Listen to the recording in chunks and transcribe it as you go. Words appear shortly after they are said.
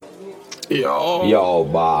Yo,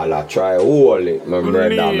 Baller, try hold it, my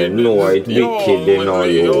brother. Me know it wicked, you know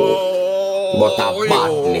you. But a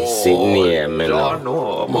badness in here, me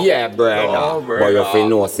know. Yeah, brother. But you fi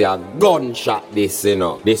know say a gunshot this, you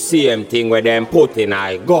know. The same thing where them put in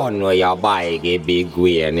a gun where you buy get big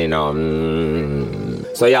way, you know.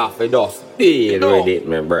 So you have to just deal with it,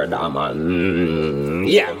 my brother, man.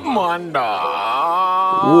 Yeah, man.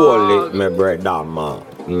 Hold it, my brother, man.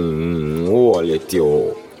 Hold it,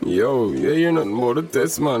 yo. Yo, you nothing more to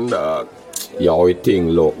test, man, dog. Yo, it thing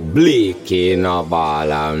look bleak in a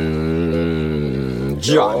ball and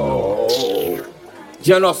John.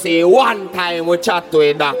 You know, see, one time we chat to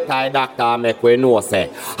a doctor make we know say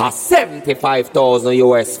a 75,000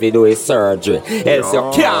 US for do his surgery. Else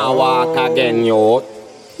you can't walk again, yo.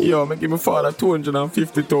 Yo, me give my father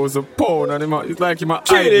 250,000 pounds and it's like him a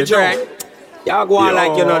hide. You go on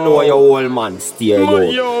like you don't know your old man steer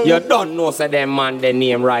you. You don't know say them man the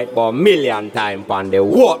name right but million times on the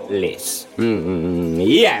worthless.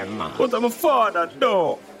 Yeah, man. But I'm a father,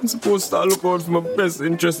 though. I'm supposed to look out for my best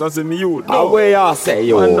interest as in you. No. Where you say,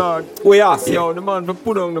 yo? Where you say? Yo, the man for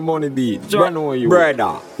put on the money, D. John know you.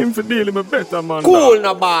 Brother. Him for dealing with better, man. Cool,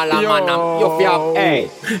 no Baller, man. You feel, hey.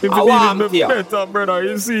 Him for dealing with better, brother,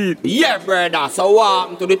 you see it. Yeah, brother. So what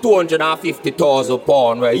happened to the 250,000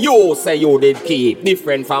 pounds where you say you did keep?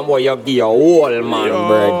 Different from what you give your old man,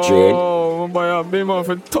 brethren. Oh, I buy a beamer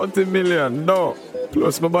for 30 million, no.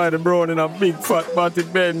 Plus, I buy the brown in a big fat body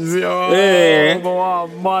Benz, yo. Hey. Oh,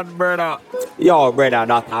 mad, brother. Yo, brother,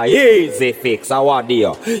 that's a easy fix. I want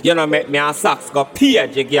you. You know, make me a socks go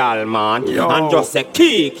page a girl, man. Yo. And just say,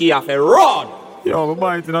 key off a run. Yo, I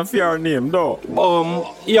buy it in a fair name, though.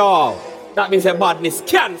 Yo. That means a badness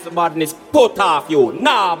cancel, badness put off you.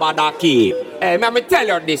 Nah, bother keep. Hey, let me tell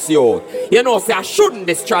you this, yo. You know, say I shouldn't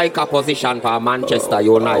the striker position for Manchester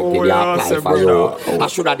United. You apply for you. I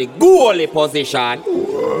should have the goalie position.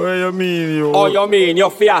 What you mean, yo? Oh, you mean you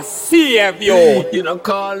fear save you? You don't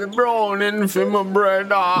call the Browning for my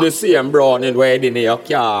brother. The same Browning where in your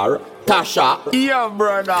car. Tasha. Yeah,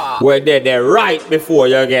 brother. Where they right before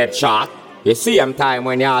you get shot. The same time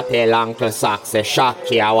when you tell Uncle Sack say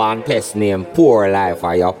Shocky I want test name poor life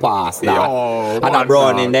for your past that. Yo, and a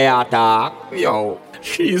brown in the attack. Yo,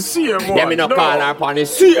 she's same one. Let me not call her upon the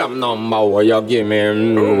same number where you give me.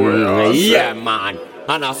 Yeah, man.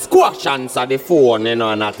 And I squash answer the phone, you know,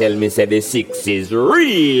 and I tell me say the 6 is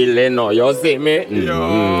real, you know, you see me?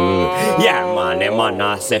 Yeah, man, the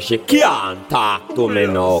man say she can't talk to me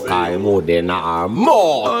now, cause mood in her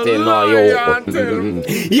mouth, you know, you.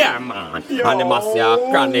 Yeah, man. And they must say a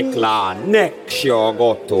chronic law next year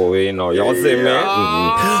go to, you know, you see me?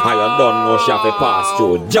 And you don't know she have to pass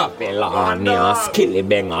through Javelin and Skilly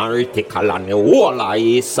Bang and Ritical on the whole of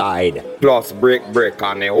east side. Plus brick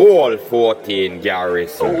on the whole 14 garrison.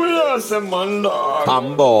 Oh, yes, man, dog.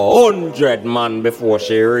 About 100 man before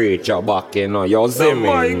she reach her back, you know, you see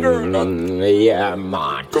me? Yeah,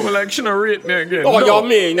 man. Come like she not rate me again. Oh, no. You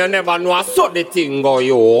mean you never know I saw the thing go,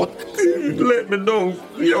 you? Let me down,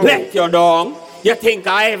 yo. Let you down? You think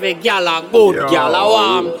every gal a good gal a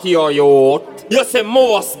want you, you? You say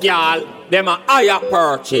most gal, them a higher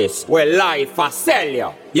purchase, where life a sell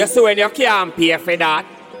you. You see when you can't pay for that,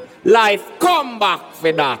 life come back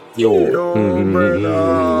for that, yo.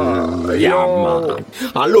 Brother. Yeah, man.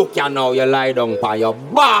 And look you now, you lie down by your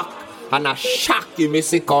back. And I shock you, me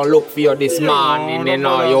sick and look for you this morning, you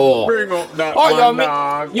know, yo. Bring up that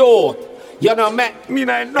yo, you know, me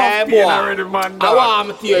I know boy, already, man, I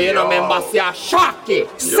want to you know, remember, say a shocky,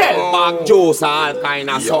 sell bag juice and all kind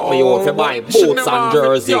of something, you to buy boots and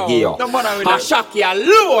jersey gear. A shocky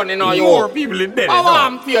alone, you know, more people in there. I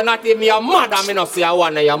want to you, not even your mother, me not say I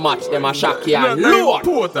want you match them a shocky alone.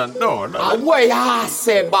 Important, no. Where you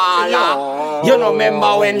say, Baller? You know,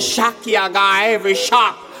 remember when shocky a got every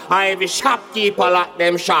shop? And every shopkeeper like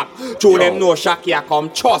them shop. Through them no Shocky come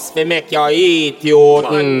just to make you eat, you.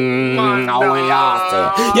 Now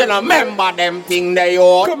you know, remember them thing they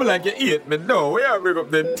you. Come like you eat me, no. We have bring up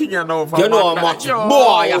them thing you know. You know how much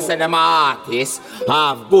boy you say them artists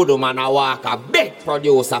have good man a walk a big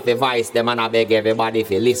producer for voice them and I beg everybody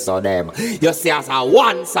to listen to them. You see as a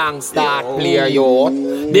one song start play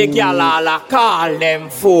you, the girl all call them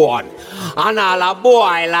phone. And all a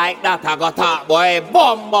boy like that I got talk boy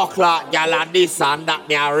bumbo clock girl and this and that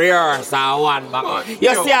me a rehearsal one back.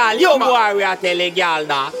 You see all you boy we are telling girl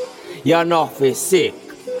that you're not for sick,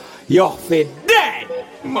 you're for dead.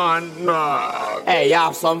 Man, no. Hey, you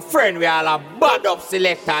have some friend we all a bad up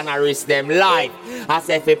select and a risk them life. As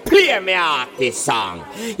if you play me artist song.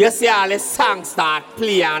 You see all the song start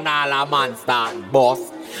play and all a man start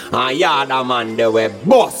bust. And you're the man they will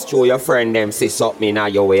bust through your friend them see something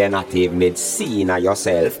in your way and not even seen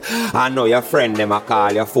yourself. And now your friend them a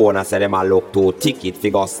call your phone and say them a look to ticket for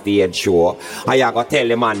go stage show. And you go tell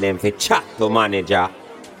the man them for chat to manager.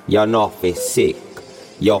 You're not for sick.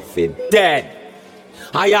 You're for dead.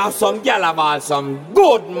 And you have some gal about some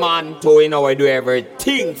good man too, you know, we do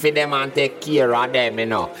everything for them and take care of them, you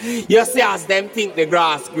know. You see as them think the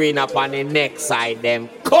grass green up on the next side, them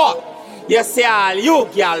cut. You see all you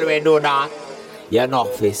gal we do that, you're not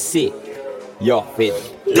for sick. You're for dead.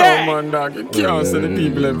 Yo, man, dog, you can't say the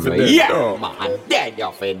people them for dead. Yeah, no. man, dead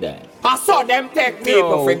you're for dead. I saw them take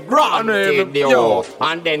people for granted, yo,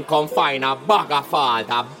 and then come find a bag of fault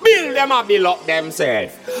and build them and build up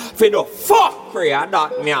themselves. For the fuck prayer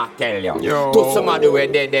that me I tell you. Yo. To somebody where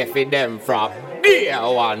they there for them from day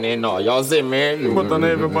one, you know, you see me? But not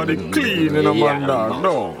everybody clean in a Yeah, man, dog. man.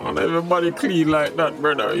 No, and everybody clean like that,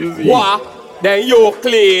 brother. You see? What? Then you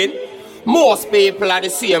clean? Most people are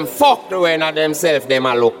the same fuck the way not themselves, them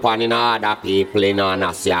a look on in other people, you know, and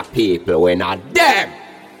I see a people when not them.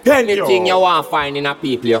 Anything Yo. you want to find in a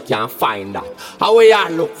people, you can find that. How we are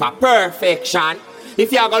look for perfection?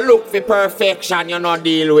 If you are going to look for perfection, you not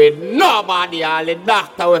deal with nobody. All the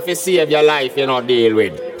doctor will fi save your life, you not deal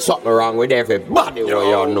with. Something wrong with everybody where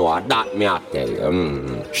you know. That me I tell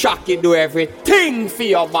you. Shocky do everything for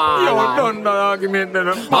your ball. Yo, done that argument then.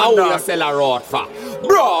 How you sell a road for?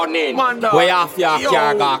 Browning, where you have your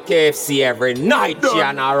car go KFC every night. She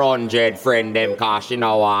and her 100 friend them cause she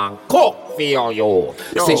now want cook for you. Yo.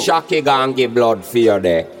 See Shocky gonna give blood for you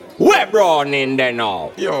there. Where Browning there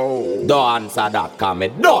now? Yo. Don't answer that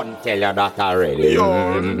comment. Don't tell you that already.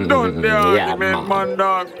 Yo, done the Yeah, argument, man,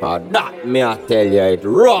 dog. That me I tell you, it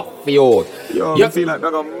rough for you. Yo, you I feel like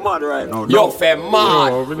I'm mad right now. you feel mad.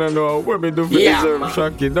 Yo, we don't know what we do for Yeah, deserve man.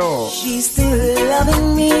 Shocky, no. She's still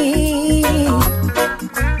loving me,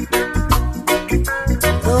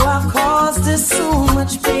 though I've caused her so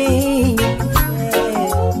much pain.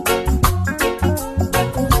 Yeah.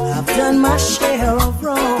 I've done my share of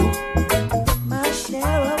wrong, my share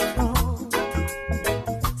of wrong,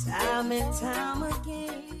 time and time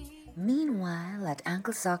again. Meanwhile, at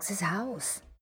Uncle Socks's house.